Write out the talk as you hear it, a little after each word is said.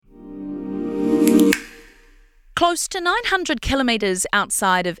Close to 900 kilometres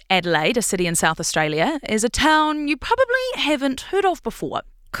outside of Adelaide, a city in South Australia, is a town you probably haven't heard of before.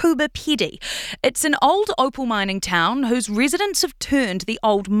 Coober Pedy. It's an old opal mining town whose residents have turned the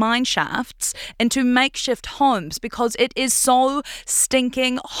old mine shafts into makeshift homes because it is so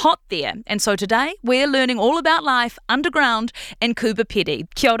stinking hot there. And so today we're learning all about life underground in Coober Pedy.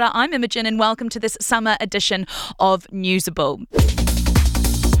 Kia ora, I'm Imogen and welcome to this summer edition of Newsable.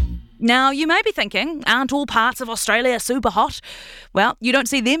 Now, you may be thinking, aren't all parts of Australia super hot? Well, you don't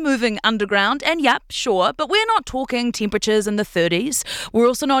see them moving underground, and yep, sure, but we're not talking temperatures in the 30s. We're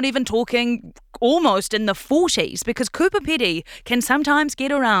also not even talking almost in the 40s, because Coober Pedy can sometimes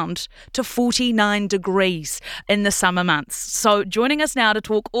get around to 49 degrees in the summer months. So joining us now to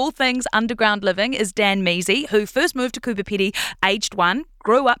talk all things underground living is Dan Measy, who first moved to Coober Pedy aged 1,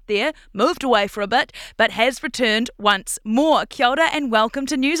 grew up there, moved away for a bit, but has returned once more. Kia ora and welcome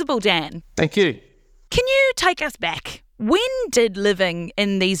to Newsable, Dan. Thank you. Can you take us back? When did living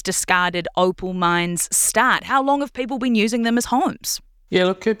in these discarded opal mines start? How long have people been using them as homes? Yeah,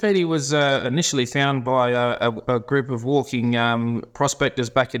 look, Coober Pedy was initially found by a group of walking prospectors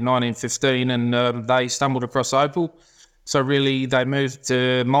back in 1915, and they stumbled across opal. So really,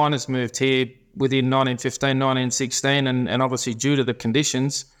 miners moved here within 1915, 1916, and obviously due to the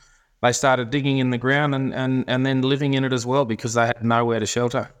conditions, they started digging in the ground and then living in it as well because they had nowhere to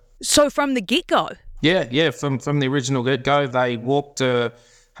shelter. So from the get-go? Yeah, from the original get-go, they walked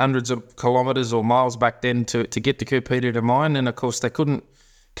hundreds of kilometres or miles back then to get to Coober Pedy to mine, and of course they couldn't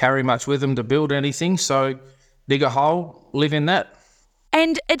carry much with them to build anything, so dig a hole, live in that.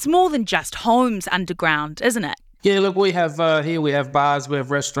 And it's more than just homes underground, isn't it? Yeah, look, we have we have bars, we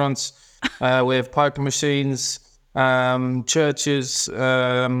have restaurants, we have poker machines, churches,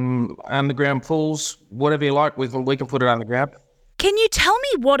 underground pools, whatever you like, we can put it underground. Can you tell me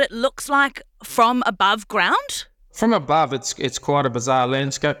what it looks like from above ground? From above, it's quite a bizarre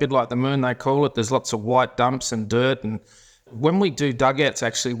landscape, a bit like the moon they call it. There's lots of white dumps and dirt, and when we do dugouts,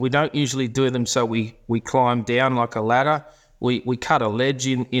 actually, we don't usually do them so we climb down like a ladder. We cut a ledge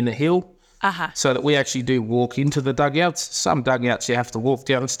in the hill. So that we actually do walk into the dugouts. Some dugouts you have to walk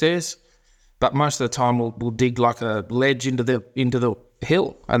downstairs, but most of the time we'll dig like a ledge into the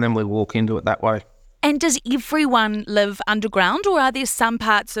hill, and then we walk into it that way. And does everyone live underground, or are there some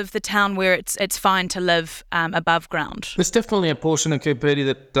parts of the town where it's fine to live above ground? There's definitely a portion of Coober Pedy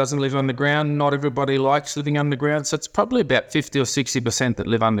that doesn't live underground. Not everybody likes living underground, so it's probably about 50 or 60% that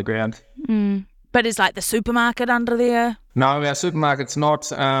live underground. But is like the supermarket under there? No, our supermarket's not.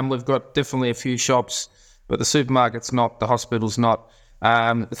 We've got definitely a few shops, but the supermarket's not, the hospital's not.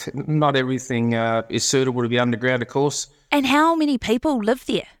 Not everything is suitable to be underground, of course. And how many people live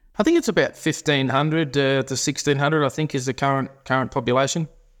there? I think it's about 1,500 to 1,600, I think, is the current population.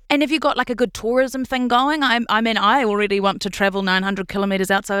 And have you got like a good tourism thing going? I mean, I already want to travel 900 kilometres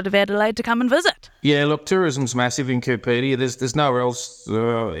outside of Adelaide to come and visit. Yeah, look, tourism's massive in Coober Pedy. There's nowhere else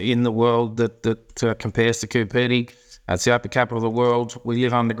in the world that compares to Coober Pedy. It's the opal capital of the world. We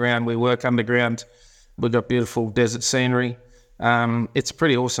live underground. We work underground. We've got beautiful desert scenery. It's a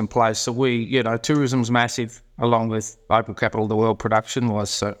pretty awesome place. So tourism's massive, along with opal capital of the world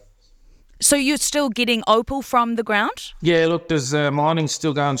production-wise. So you're still getting opal from the ground? Yeah, look, there's mining's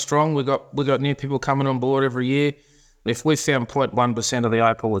still going strong. We've got new people coming on board every year. If we found 0.1% of the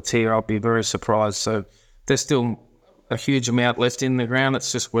opal that's here, I'll be very surprised. So there's still a huge amount left in the ground.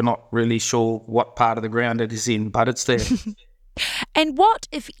 It's just we're not really sure what part of the ground it is in, but it's there. And what,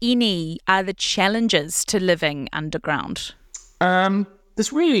 if any, are the challenges to living underground?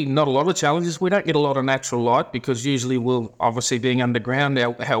 There's really not a lot of challenges. We don't get a lot of natural light because usually obviously being underground,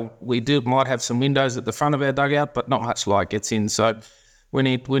 how we might have some windows at the front of our dugout, but not much light gets in. So we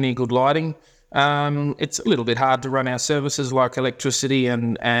need good lighting. It's a little bit hard to run our services like electricity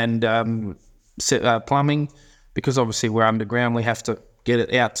and plumbing because obviously we're underground. We have to get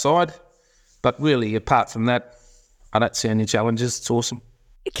it outside. But really, apart from that, I don't see any challenges. It's awesome.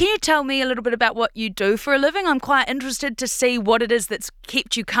 Can you tell me a little bit about what you do for a living? I'm quite interested to see what it is that's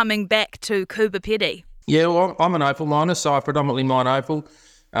kept you coming back to Coober Pedy. Yeah, well, I'm an opal miner, so I predominantly mine opal.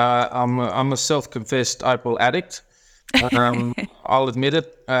 I'm a self-confessed opal addict. I'll admit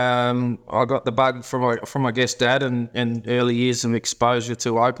it. I got the bug from my guest dad and early years of exposure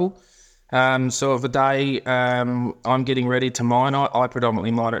to opal. So of a day I'm getting ready to mine, I predominantly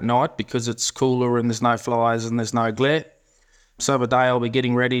mine at night because it's cooler and there's no flies and there's no glare. So of a day I'll be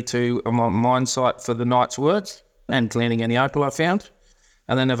getting ready to my mine site for the night's work and cleaning any opal I found.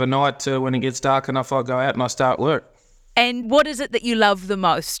 And then of a night when it gets dark enough, I'll go out and I start work. And what is it that you love the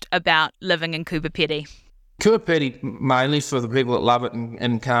most about living in Coober Pedy? Coober Pedy, mainly for the people that love it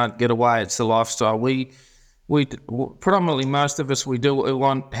and can't get away, it's the lifestyle. We predominantly most of us, we do what we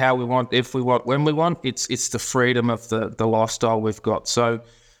want, how we want, if we want, when we want. It's the freedom of the lifestyle we've got. So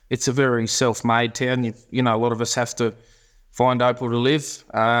it's a very self-made town. You know, a lot of us have to find opal to live.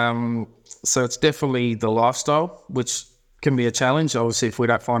 So it's definitely the lifestyle, which can be a challenge. Obviously, if we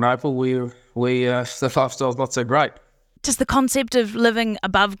don't find opal, the lifestyle's not so great. Does the concept of living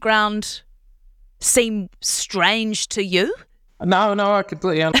above ground seem strange to you? No, I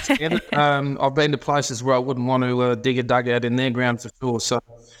completely understand it. I've been to places where I wouldn't want to dig a dugout in their ground for sure. So,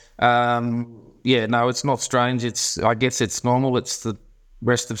 it's not strange. I guess it's normal. It's the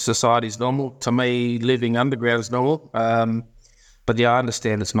rest of society's normal. To me, living underground is normal. But yeah, I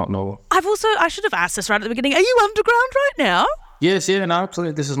understand it's not normal. I should have asked this right at the beginning. Are you underground right now? Yes,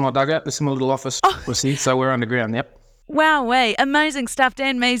 absolutely. This is my dugout. This is my little office. So we're underground, yep. Wow, amazing stuff.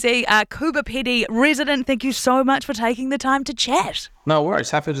 Dan Measy, Coober Pedy resident, thank you so much for taking the time to chat. No worries,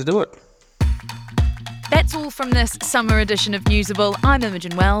 happy to do it. That's all from this summer edition of Newsable. I'm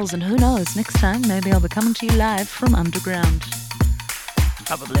Imogen Wells, and who knows, next time maybe I'll be coming to you live from underground.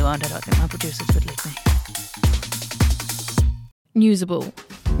 Probably won't, I don't think my producers would let me. Newsable.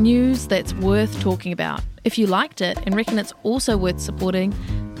 News that's worth talking about. If you liked it and reckon it's also worth supporting,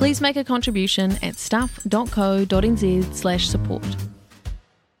 please make a contribution at stuff.co.nz/support.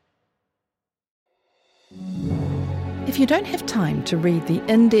 If you don't have time to read the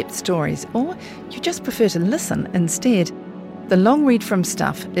in-depth stories, or you just prefer to listen instead, The Long Read from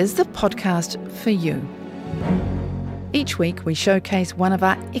Stuff is the podcast for you. Each week we showcase one of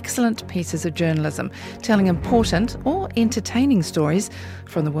our excellent pieces of journalism, telling important or entertaining stories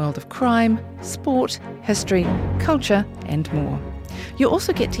from the world of crime, sport, history, culture and more. You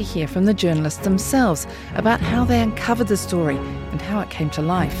also get to hear from the journalists themselves about how they uncovered the story and how it came to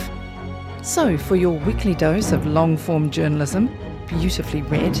life. So for your weekly dose of long-form journalism, beautifully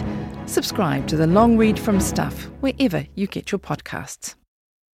read, subscribe to The Long Read from Stuff wherever you get your podcasts.